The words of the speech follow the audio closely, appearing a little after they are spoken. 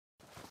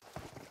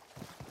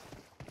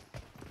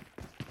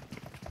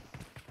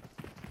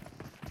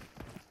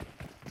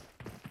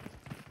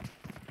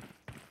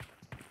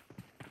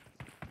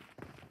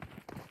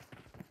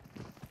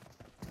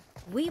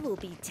We will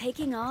be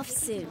taking off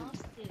soon.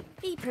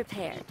 Be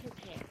prepared.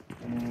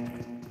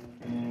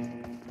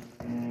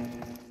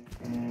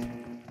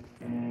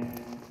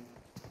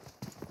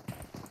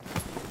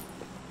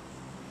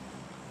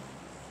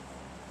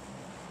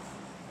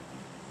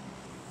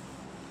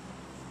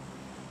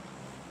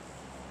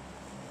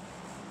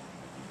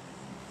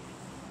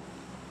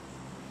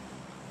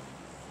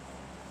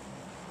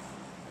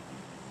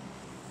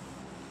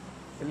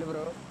 Chill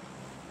bro.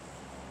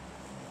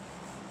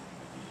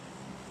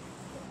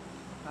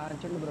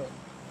 Chill bro.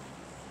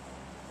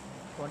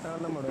 What are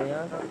the modo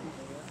ya?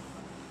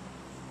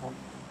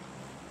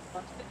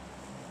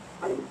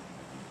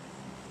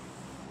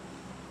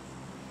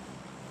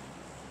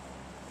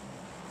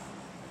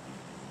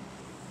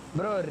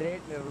 Bro,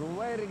 rate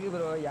ruwa irukku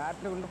bro.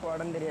 Yaartla kondu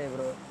podan theriyai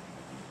bro.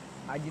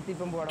 Ajith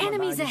ippum poda maattan.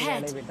 Enemies Ajith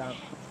ahead. velai vittan.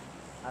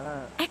 Adha.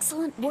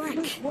 Excellent work.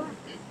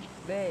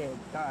 Dey,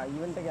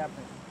 event gap.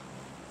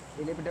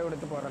 Philippe ட்ட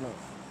கொடுத்து போடணும்.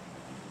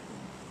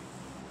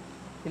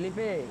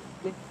 Philippe.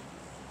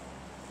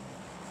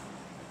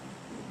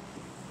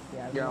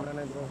 Yeah,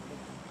 bro.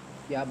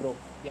 Yeah, bro.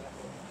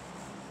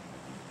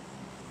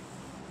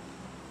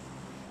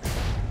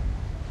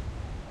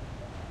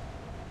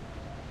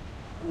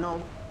 No.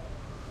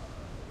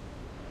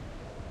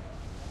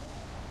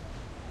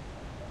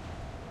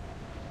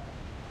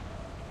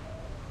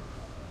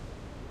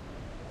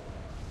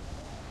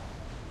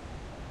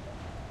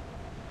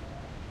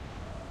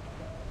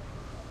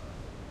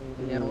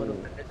 ഞാൻ ഒരു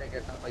ഫ്രണ്ടിന്റെ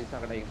കേട്ടാ പൈസ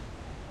കടയും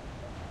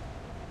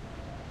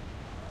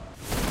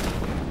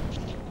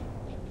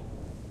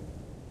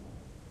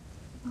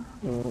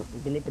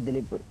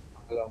ദിലീപ്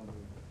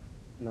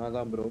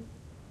നാദാ bro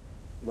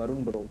Varun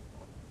bro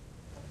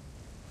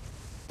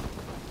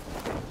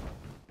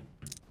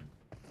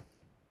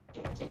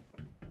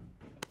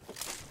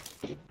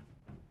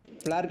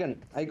flare gun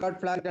I got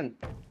flare gun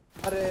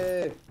अरे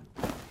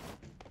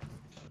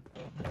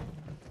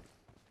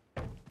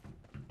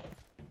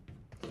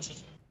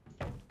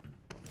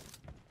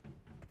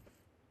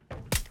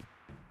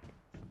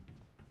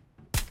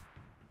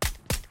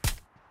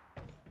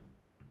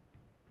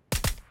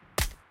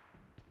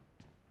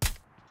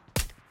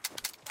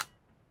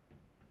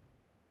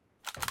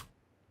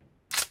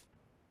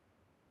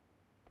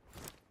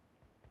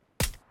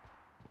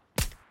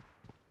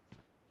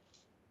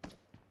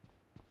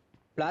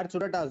ஃபிளாட்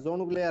சுடட்டா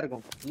ஜோனுக்குள்ளேயா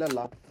இருக்கும்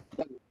இல்லல்ல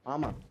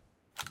ஆமா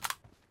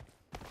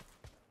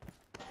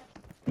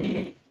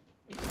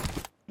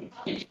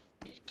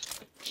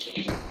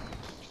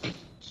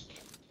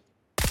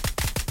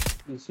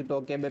Is it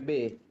okay baby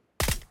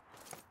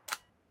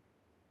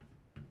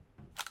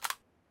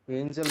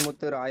angel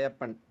முத்து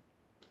ராயப்பன்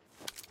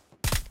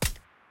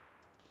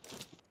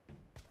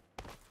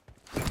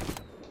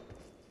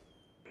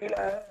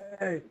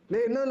லே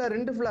என்னல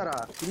ரெண்டு ஃபிளாரா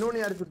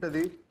இன்னொன்னு யார்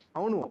சுட்டது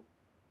அவனும்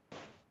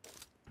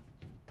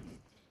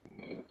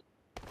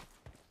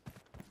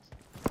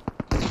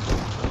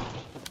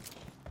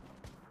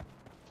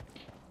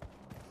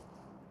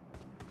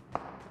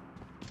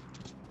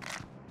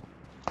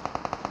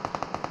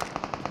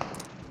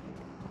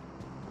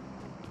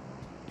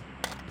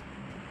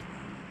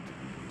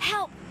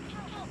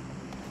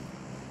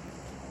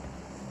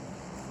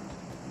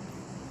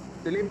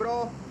Dilip bro.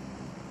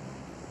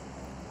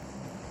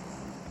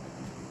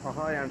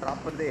 Aha, ഞാൻ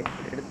ഡ്രോപ്പ് ദേ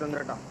എടുത്തു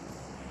തന്നേട്ടാ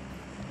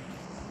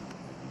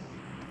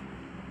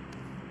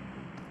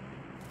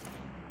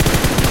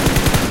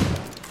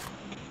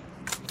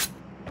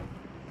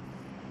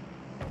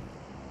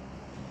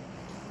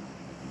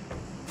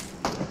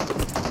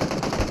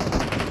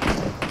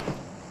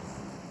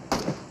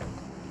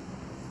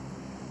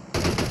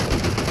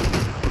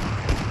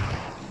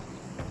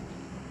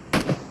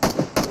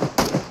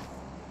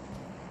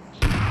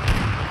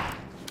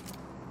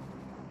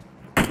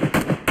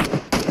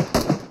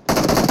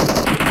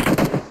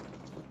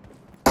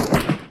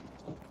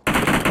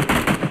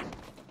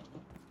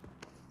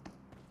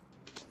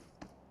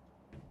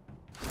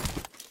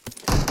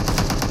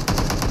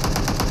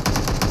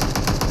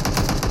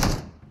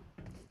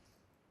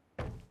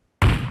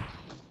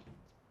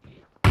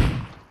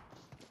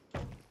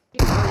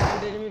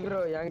enemy bro,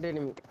 young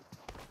enemy.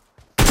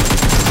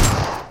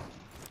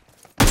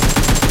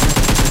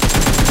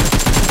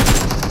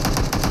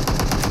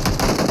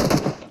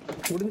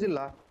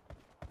 முடிஞ்சில்ல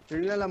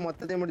இல்லல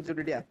மொத்தத்தை முடிச்சு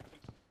விட்டுட்டியா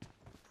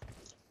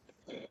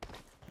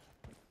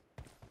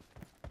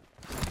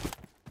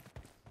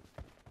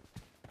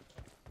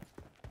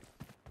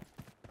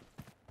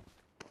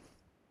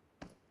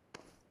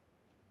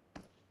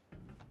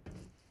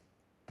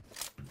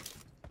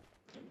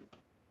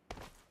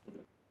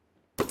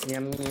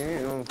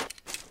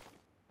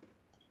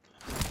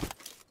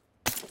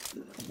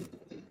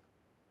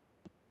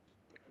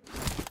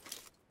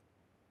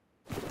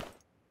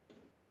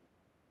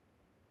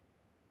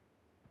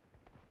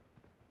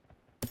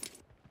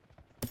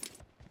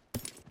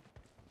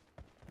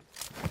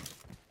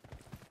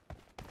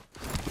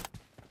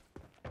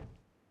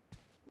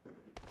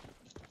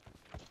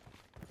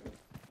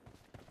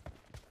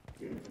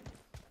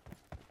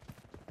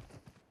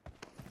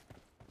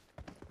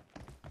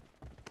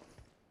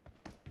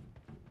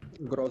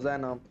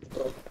Grozana.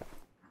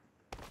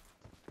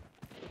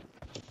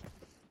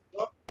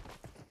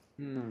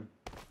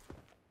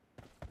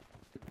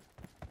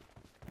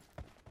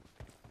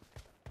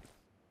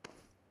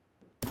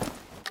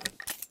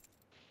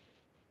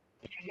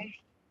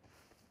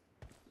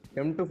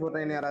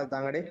 M249 யாராவது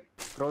தாங்கடி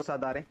ரோசா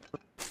தாரே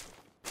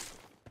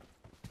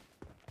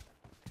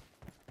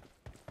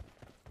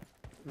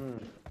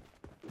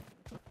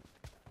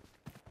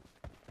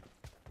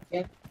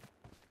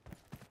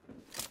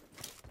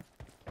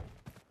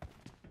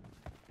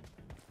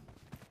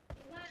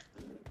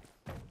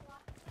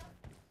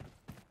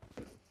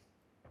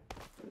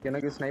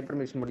எனக்கு ஸ்னைப்பர்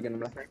மிஷன்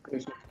முடிக்கணும்ல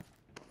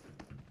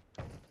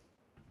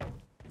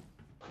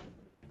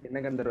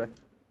என்ன கந்தர்வ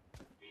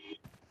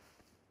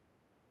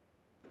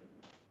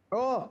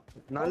ஓ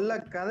நல்ல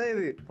கதை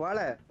இது போல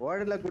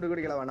ஓடல குடு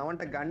குடிக்கலாம்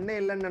அவன்கிட்ட கண்ணே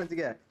இல்லைன்னு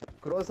நினைச்சுக்க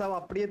குரோசாவை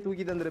அப்படியே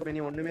தூக்கி தந்திருப்பேன்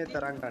நீ ஒண்ணுமே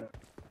தராங்கான்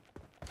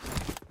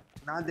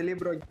நான்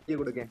திலீப் ப்ரோ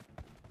கொடுக்கேன்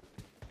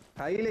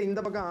கையில இந்த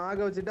பக்கம் ஆக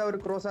வச்சுட்டு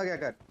அவரு குரோசா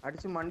கேட்கார்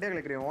அடிச்சு மண்டே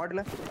கிளக்கிறேன்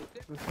ஓடல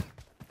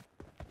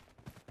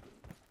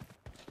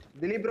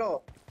திலீப் ப்ரோ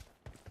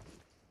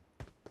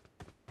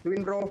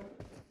ட்வின் ப்ரோ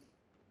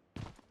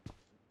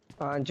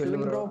சொல்லு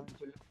ப்ரோ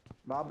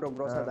வா ப்ரோ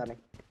குரோசா தானே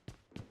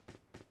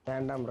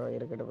வேண்டாம் ப்ரோ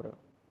இருக்கட்டும் ப்ரோ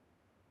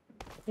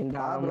இந்த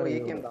ப்ரோ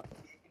ஏகேம் தான்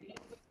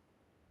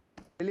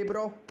Dilip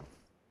bro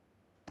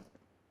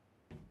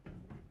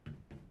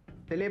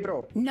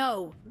No.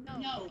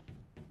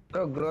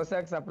 Bro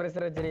குரோசாக்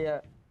suppressor வச்சிரியா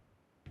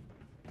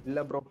இல்ல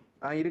ப்ரோ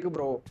இருக்கு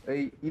ப்ரோ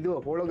இது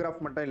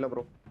ஹோலோகிராஃப் மட்டும் இல்ல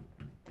ப்ரோ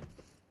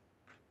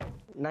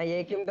நான்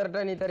ஏகேம்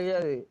தரட்டா நீ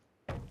தருவியாது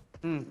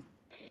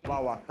வா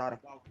வா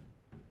தாரேன்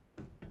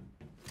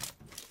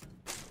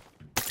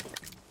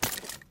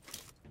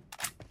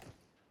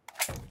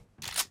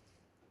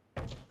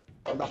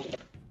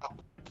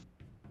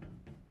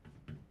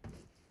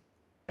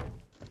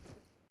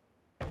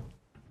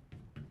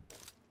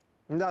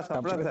இந்த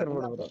சப்ரஸர்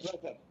போடு ப்ரோ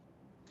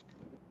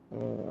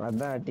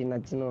அதான் அட்டி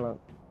நச்சுன்னு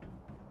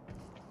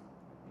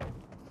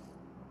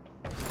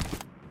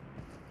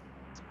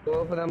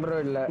ஸ்கோப் தான் ப்ரோ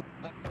இல்ல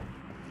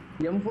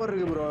M4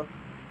 இருக்கு ப்ரோ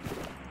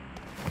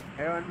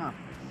வேணா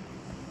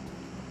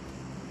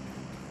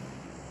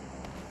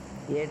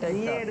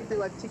நீ எடுத்து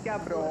வச்சிக்கா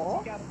ப்ரோ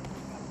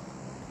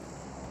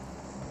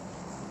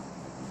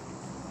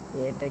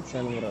ஏடெக்ஸ்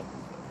வேணும் bro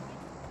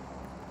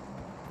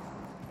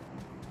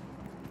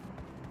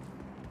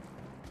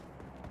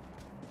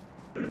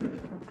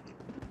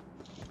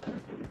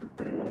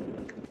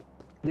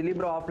Dilip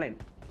bro offline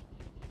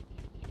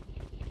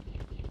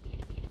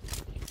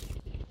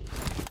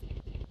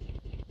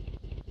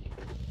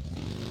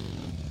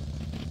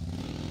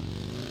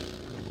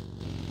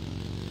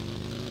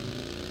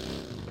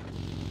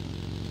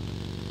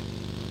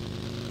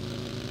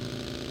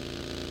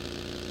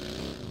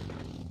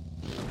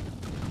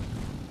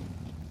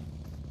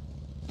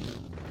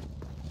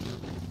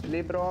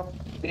Dilip bro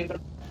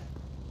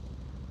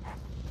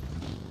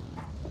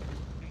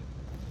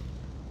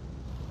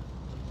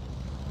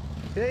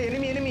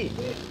enemy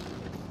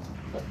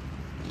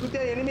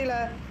எனிமில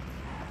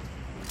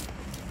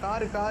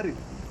car car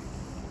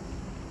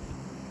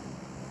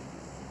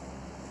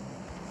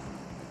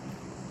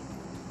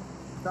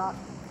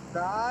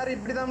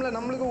இப்படிதான்ல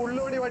நம்மளுக்கு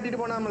உள்ளோடி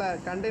வாட்டிட்டு போனாம்ல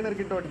கண்டெய்னர்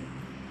கிட்ட ஓட்டி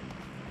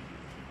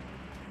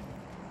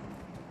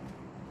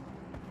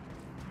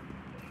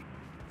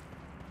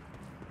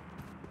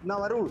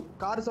நான் வரும்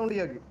கார் சவுண்ட்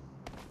கேக்கு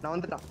நான்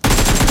வந்துட்டான்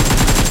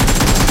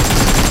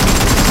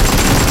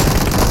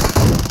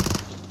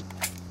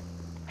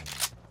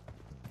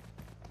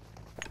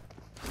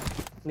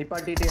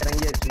நிப்பாட்டிட்டு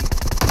இறங்கியாச்சு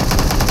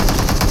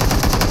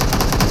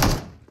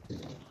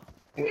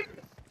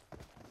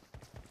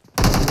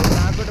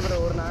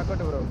ஒரு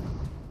நாக்கோட்டு ப்ரோ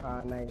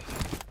நைஸ்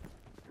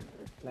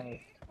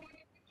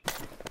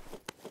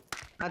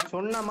நான்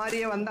சொன்ன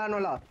மாதிரியே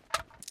வந்தானோலா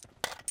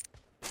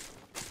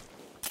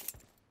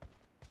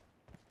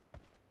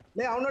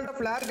அவனோட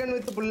flare gun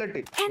with bullet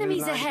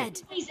Enemies ahead.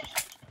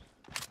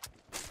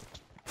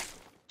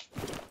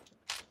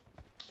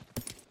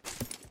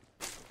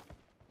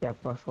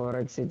 எப்பா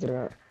 4x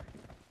வச்சிருக்கேன்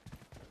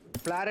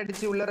ஃபிளேர்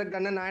அடிச்சு உள்ளற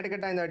கண்ணை நான்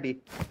எடுக்கட்டா இந்த வாட்டி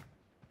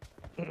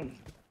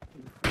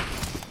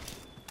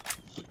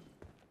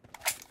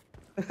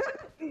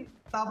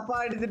தப்பா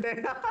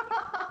அடிச்சிட்டேன்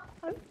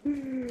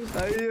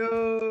ஐயோ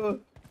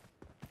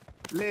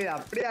லே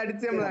அப்படியே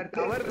அடிச்சேம்ல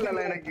டவர்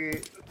இல்லல எனக்கு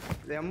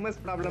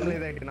எம்எஸ் ப்ராப்ளம்ல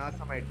இதாயிட்டு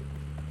நாசமாயிட்டு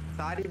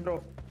சாரி ப்ரோ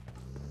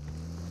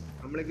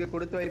நம்மளுக்கு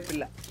கொடுத்து வைப்பு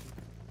இல்ல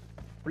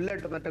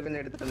புல்லட் மட்டும்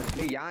கொஞ்சம் எடுத்துட்டு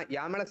வந்து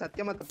யா மேல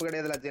சத்தியமா தப்பு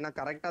கிடையாதுல ஏன்னா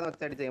கரெக்டா தான்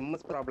வச்சு அடிச்சேன்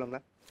எம்எஸ் ப்ராப்ளம்ல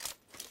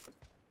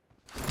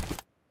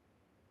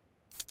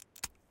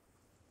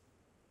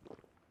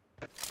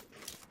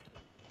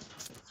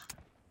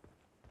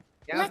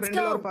என்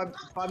ஃப்ரெண்ட்ல ஒரு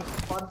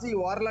PUBG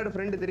வார்லார்ட்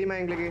ஃப்ரெண்ட் தெரியுமா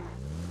உங்களுக்கு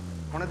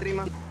உனக்கு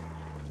தெரியுமா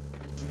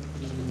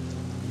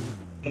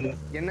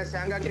என்ன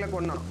சாங்காக்ல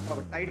கொன்னான்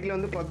டைட்டில்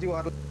வந்து PUBG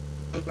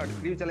வார்லார்ட்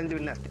grieve challenge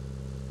winner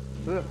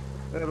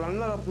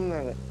runner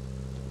அப்னாங்க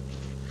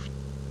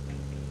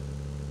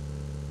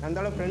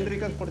அந்தால ஃப்ரெண்ட்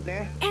ரிக்வெஸ்ட்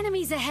கொடுத்தேன்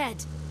Enemies ahead.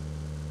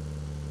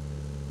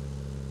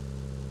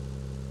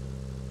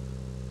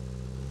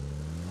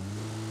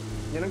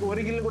 எனக்கு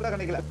ஒரு கில் கூட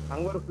கிடைக்கல.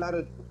 அங்க ஒரு ஃபிளார்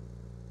இருக்கு.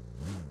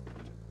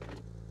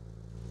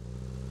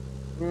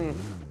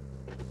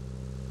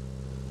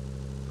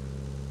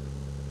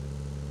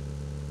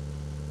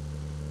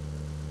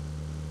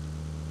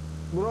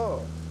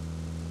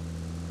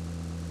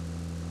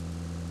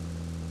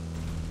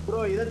 ப்ரோ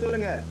இத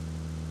சொல்லுங்க.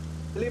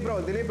 திலீப்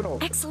ப்ரோ.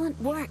 Excellent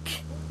work.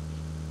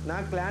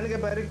 நான் கிளானுக்கு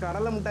பேரு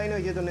கடலை முட்டாய்னு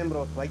வைக்க சொன்னேன்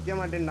ப்ரோ. வைக்க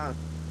மாட்டேன்டான்.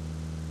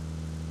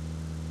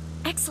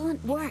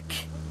 Excellent work.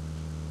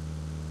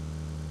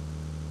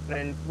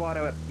 Friends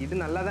forever. இது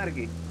நல்லா தான்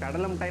இருக்கு.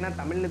 கடலை முட்டாய்னா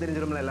தமிழ்னு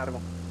தெரிஞ்சிரும்ல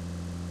எல்லாருக்கும்.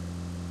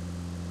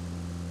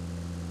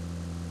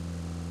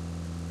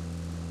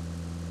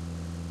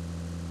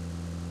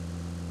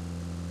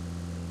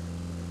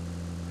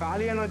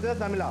 காலியான்னு வச்சா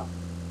தமிழா?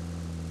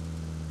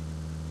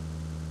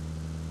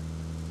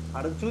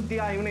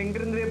 அடச்சூத்தியா இவனை எங்க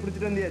இருந்தே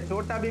பிடிச்சிட்டு வந்தியா?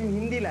 சோட்டா பீம்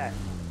ஹிந்தில.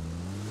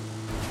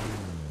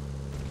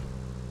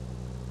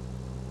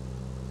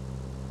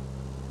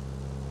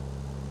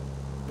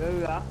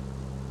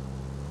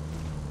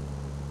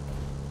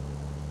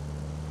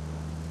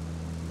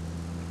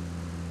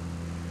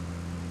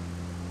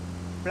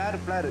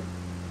 ஃபிளார்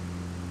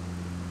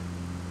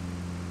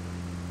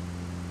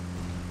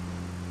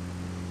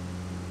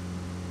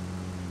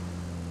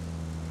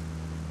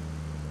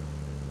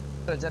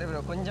சரி ப்ரோ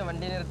கொஞ்சம்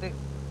வண்டி நிறுத்து.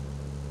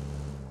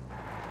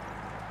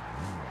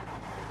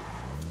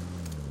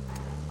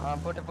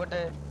 போட்டு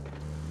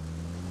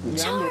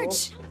Charge.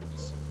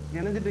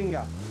 நினைச்சிட்டீங்க?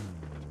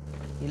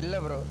 இல்ல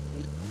ப்ரோ,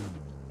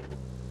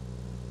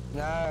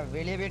 நான்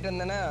வெளியே போயிட்டு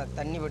வந்தேன்னா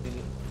தண்ணி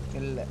போட்டுது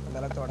இல்ல,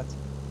 அதனால தொடச்சு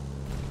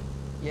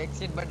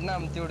எக்ஸிட் பட்டனை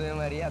அமுத்தி விடுற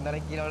மாதிரி அதனால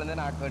கீழே விழுந்து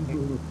நாக் அவுட்.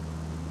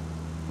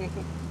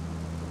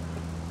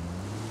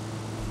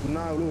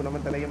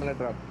 நம்ம தலைக்கு மேல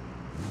டிராப்.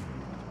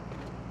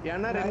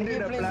 ஏன்னா ரெண்டு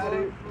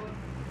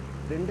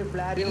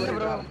ஃபிளார் இல்ல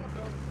ப்ரோ.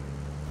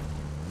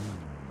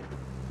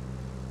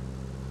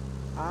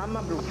 ஆமா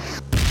ப்ரோ.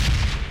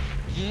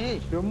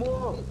 எம்மோ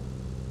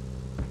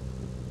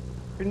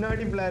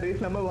பின்னாடி ஃபிளார்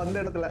நம்ம வந்த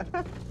இடத்துல.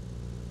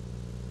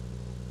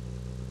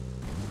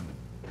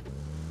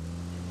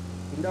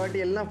 இந்த வாட்டி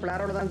எல்லாம்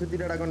ஃபிளாரோட தான்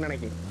சுத்திட்டு நடக்கும்னு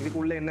நினைக்கிறேன்.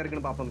 இதுக்கு உள்ள என்ன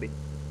இருக்குன்னு பாப்போம். போய்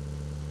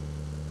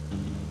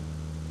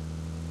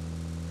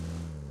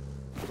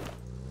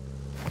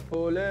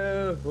ஓலே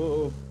ஓ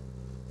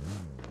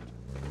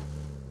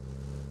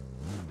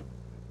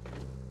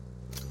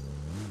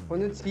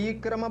கொஞ்சம்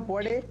சீக்கிரமா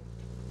போடே.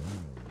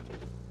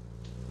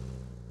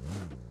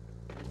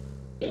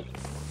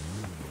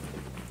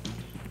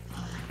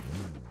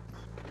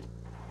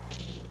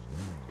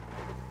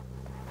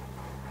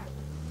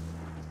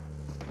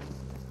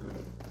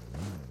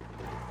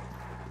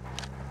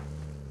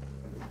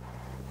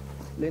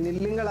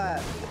 நில்லுங்களா.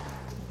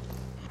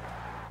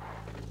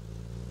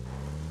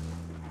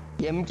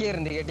 எம்கே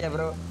இருந்து கேட்டியா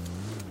ப்ரோ?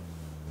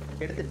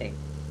 எடுத்துட்டேன்.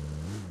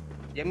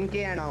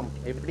 எம்கே நாம்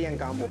எப்படி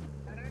என் காம்போ?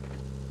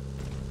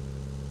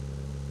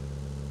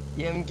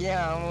 எம்கே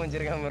ஆமா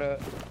வச்சிருக்கான் ப்ரோ.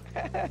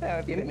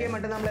 எம்கே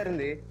மட்டும் தான்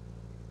இருந்து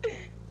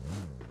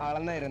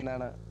அவளதான்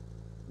இருந்தானா?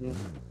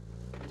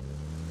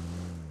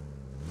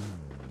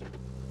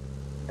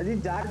 அது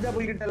ஜார்ஜா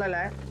புல் கிட்டல.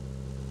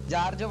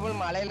 ஜார்ஜா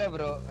புல் மலையில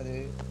ப்ரோ. அது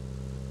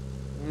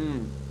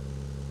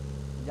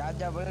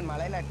ஜார்ஜா புல்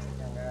மலையில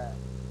அடிச்சிருக்காங்க.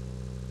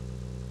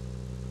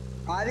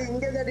 அது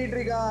இங்க தட்டிட்டு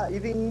இருக்கா,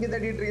 இது இங்க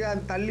தட்டிட்டு இருக்கா.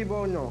 தள்ளி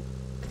போகணும்.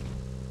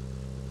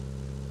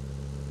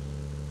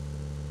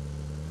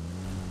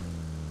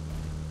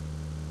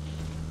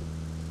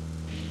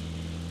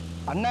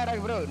 அண்ணாடா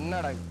ப்ரோ,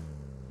 என்னடா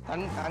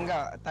அங்க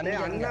தண்ணி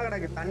அண்ணா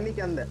கிடக்கு.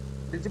 தண்ணிக்கு அந்த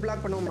பிரிட்ஜ்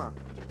பிளாக் பண்ணுவோமா?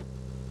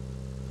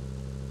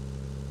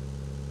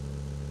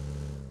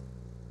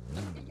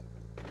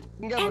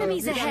 இங்க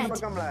Enemies ahead.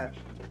 பக்கம்ல.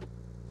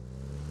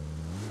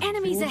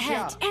 Enemies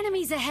ahead.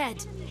 Enemies ahead.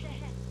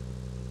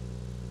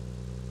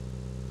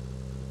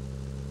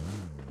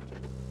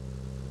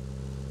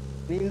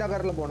 நீ இந்த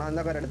கார்ல போ, நான்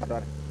இந்த கார் எடுத்துட்டு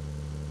வரேன்.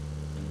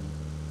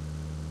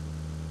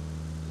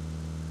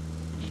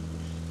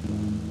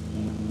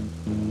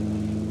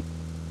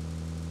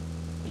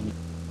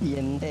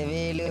 எந்த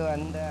வேலு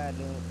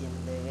வந்தாலும்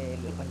எந்த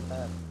வேலு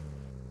வந்தாலும்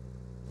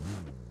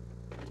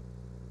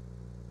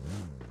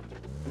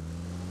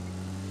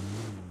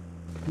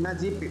நான்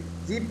ஜீப்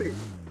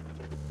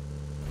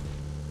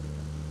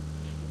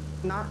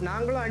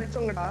நாங்களும்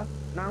அடிச்சோங்கடா.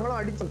 நாங்களும்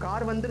அடிச்சோம்.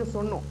 கார் வந்துன்னு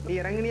சொன்னோம். நீ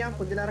இறங்குனியா?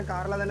 கொஞ்ச நேரம்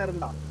கார்ல தானே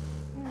இருந்தா.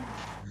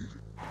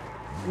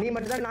 நீ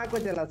மட்டும் தான் நாக்கு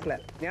வச்ச லாஸ்ட்ல.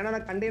 ஏன்னா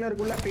நான்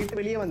கண்டெய்னருக்குள்ள போயிட்டு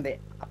வெளியே வந்தேன்.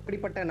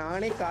 அப்படிப்பட்ட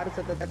நானே கார்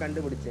சத்தத்தை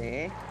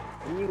கண்டுபிடிச்சேன்.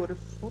 நீ ஒரு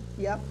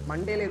சூத்தியா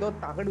மண்டையில ஏதோ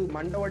தகடு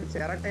மண்டோடி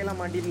சிரட்டையெல்லாம்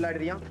மாட்டிட்டு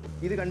விளையாடுறியா?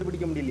 இது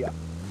கண்டுபிடிக்க முடியலையா?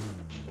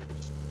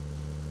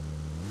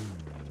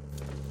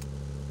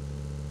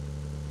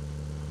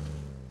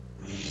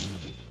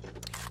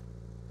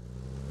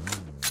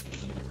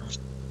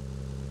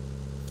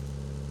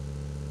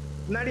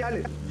 முன்னாடி ஆளு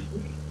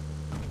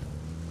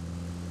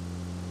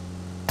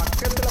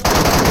பக்கத்துல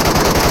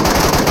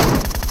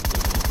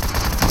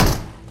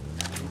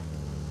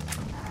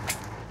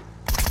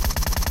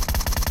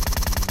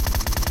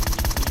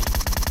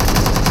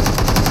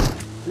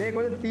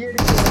கொஞ்சம்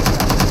தீயடி.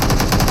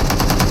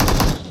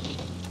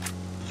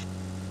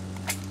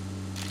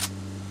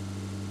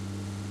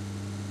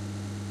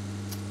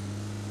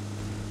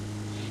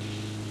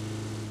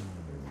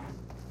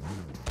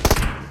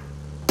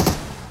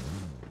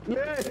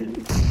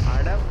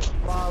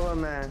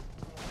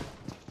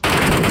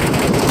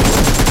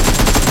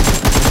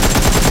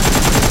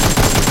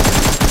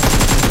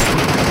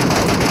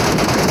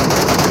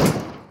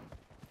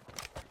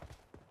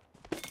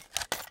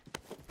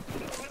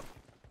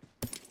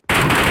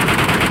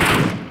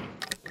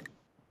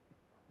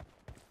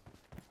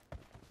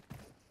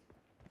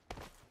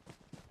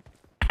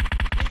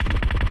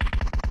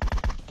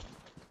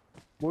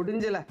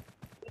 முடிஞ்சல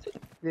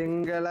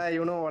எங்கள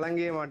இவனும்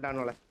வழங்கவே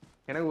மாட்டானுல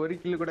எனக்கு ஒரு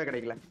கில்லு கூட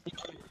கிடைக்கல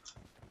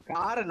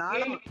கார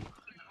நானும்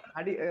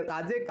அடி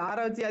அஜய்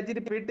காரை வச்சு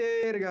அடிச்சிட்டு போயிட்டே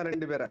இருக்கான்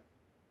 2 பேரை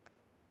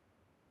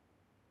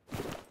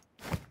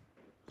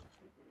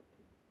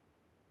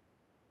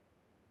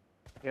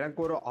எனக்கு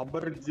ஒரு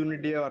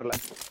ஆப்பர்ச்சுனிட்டியே வரல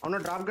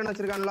அவனும் டிராப் கன்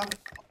வச்சிருக்கான்ல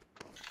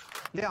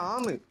டேய்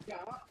ஆமு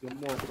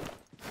எம்மோ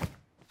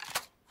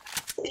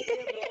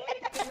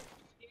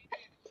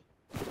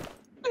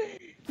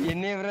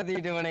என்னைய ப்ரோ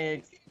தூக்கிட்டு போனே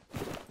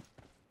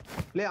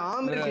லே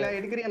ஆம் இருக்குல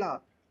எடுக்கறியலா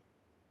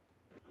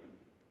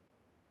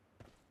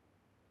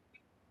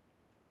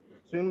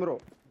swim bro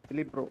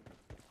slip bro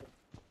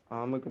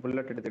ஆமுக்கு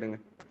bullet எடுத்துடுங்க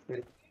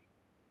சரி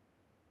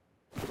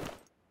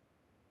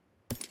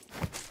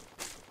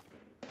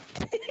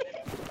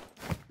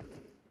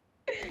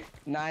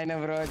நான் என்ன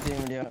ப்ரோ செய்ய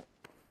முடியும்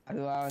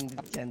அதுவா வந்து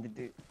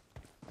சேர்ந்துட்டு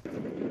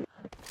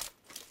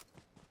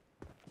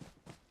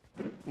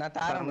நான்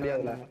தார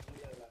முடியாதுல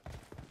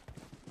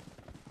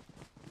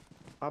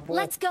அப்போ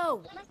Let's go.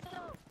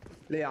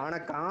 லே ஆனா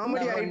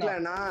காமெடி ஆயிட்டல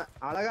நான்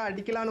அழகா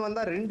அடிக்கலான்னு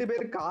வந்தா 2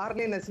 பேர்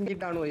கார்லயே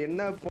நசுங்கிட்டானோ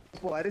என்ன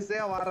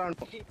வரிசையா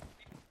வர்றானோ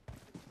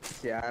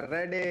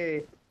சரடே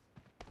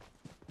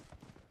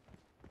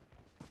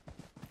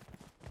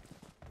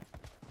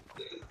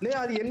லே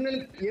அது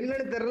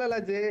என்னன்னு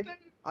தெரியலலாஜே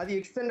அது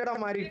எக்ஸ்டெண்டடா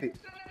மாறிட்டு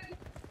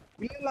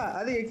இல்ல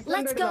அது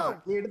எக்ஸ்டெண்டட் தான்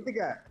நீ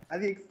எடுத்துக்க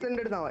அது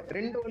எக்ஸ்டெண்டட் தான்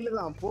 2 ஒண்ணு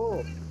தான் போ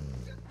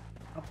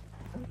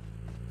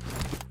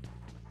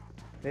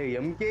ஏய்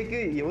எம்கேக்கு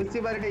யோசி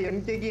பாருங்க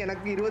எம்கேக்கு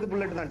எனக்கு 20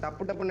 புல்லட் தான்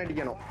டப்பு டப்புன்னு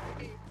அடிக்கணும்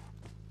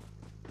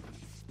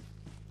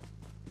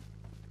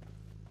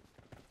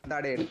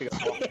டாடே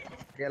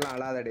எடுத்துக்க எல்லாம்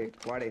அழாதடே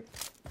வாடே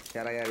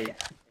யாரையாரி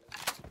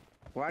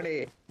வாடே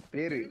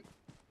பேரு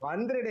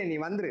வந்துருடே நீ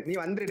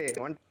வந்துருடே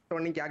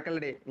 120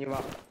 கேக்கலடே நீ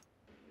வா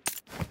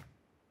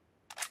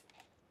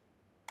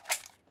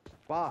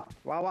வா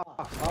வா வா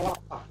வா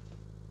வா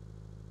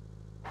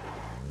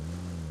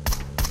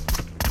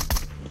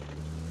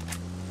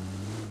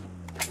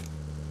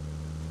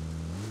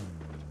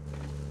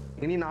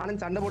இனி நானும்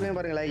சண்டை போடுவேன்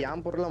பாருங்களேன்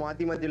என் பொருளை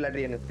மாத்தி மாத்தி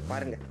விளையாடுறேன் எனக்கு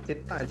பாருங்க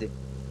செத்தாச்சு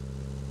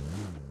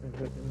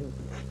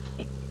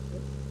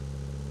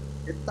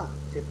செத்தா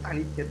செத்தா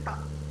நீ செத்தா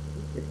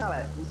செத்தால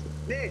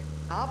டேய்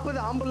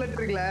 40 ஆம்புலட்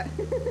இருக்குல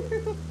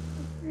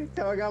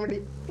சவகாமடி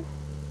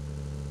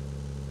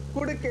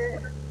குடுக்கே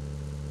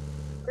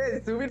ஏய்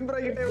சுவின் ப்ரோ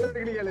கிட்ட எவ்வளவு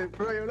இருக்கு நீங்க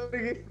ப்ரோ எவ்வளவு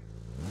இருக்கு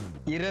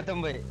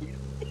 29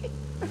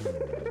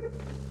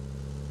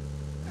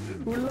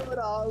 உள்ள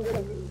ஒரு ஆவுங்க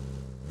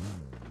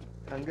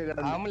அங்க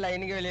கடந்து ஆமா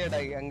லைனுக்கு வெளியே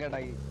டாகி அங்க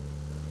டாகி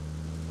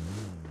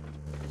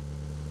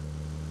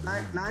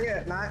நாங்க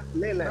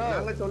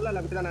நாங்க சொல்லல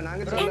அப்படிதானே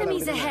நாங்க சொல்லல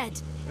Enemies ahead.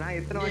 நான்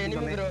எத்தனை வாட்டி எனிமி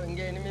சொன்னேன் ப்ரோ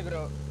இங்க எனிமி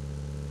ப்ரோ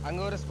அங்க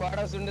ஒரு ஸ்குவாட்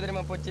ஹவுஸ் உண்டு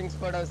தெரியுமா போச்சிங்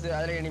ஸ்குவாட் ஹவுஸ்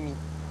அதுல எனிமி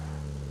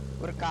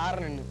ஒரு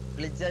கார் நின்னு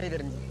கிளிச்சாரி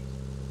தெரிஞ்சு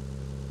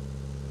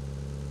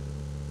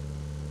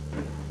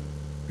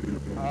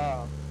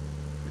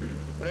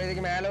ப்ரோ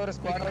இதுக்கு மேல ஒரு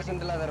ஸ்குவாட் ஹவுஸ்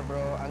உண்டுல அதர்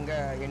ப்ரோ அங்க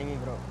எனிமி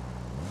ப்ரோ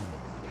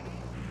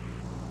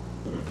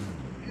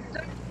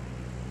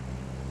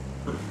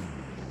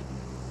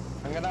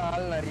அங்கதான்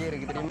ஆள் நிறைய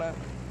இருக்கு தெரியுமா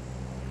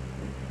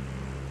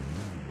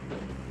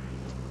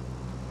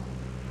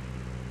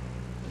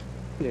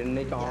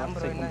என்னைக்கு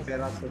ஆசைக்கும்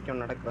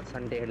பேராசைக்கும் நடக்கிற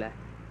சண்டேல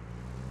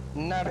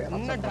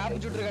இன்னும்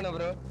டிராப் சுட்டுருக்கானே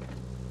ப்ரோ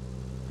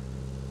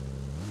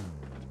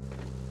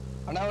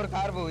அண்ணா ஒரு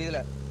கார் போ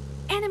இதுல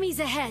Enemies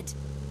ahead.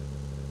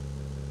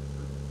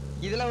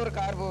 இதுல ஒரு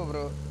கார் போ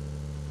ப்ரோ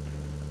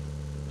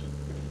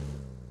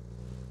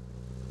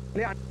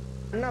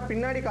அண்ணா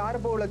பின்னாடி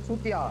கார் போகல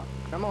சூத்தியா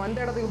நம்ம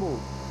வந்த இடத்துக்கு போ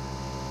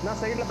நான்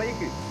சைடுல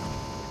பைக்கு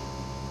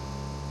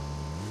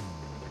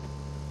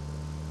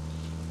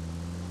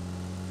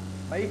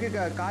பைக்கு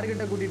கார்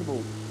கிட்ட கூட்டிட்டு போ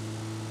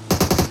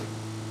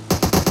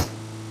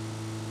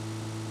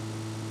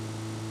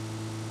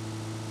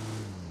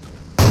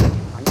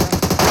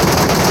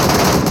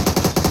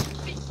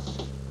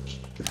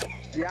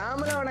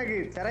யாமல உனக்கு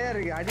சரியா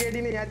இருக்கு அடி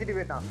அடின்னு ஏத்திட்டு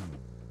போயிட்டான்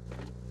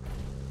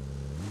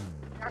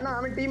அண்ணா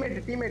அவன்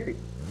டீமேட்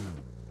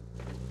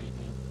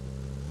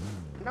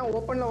என்ன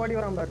ஓப்பன்ல ஓடி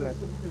வரான் பாருல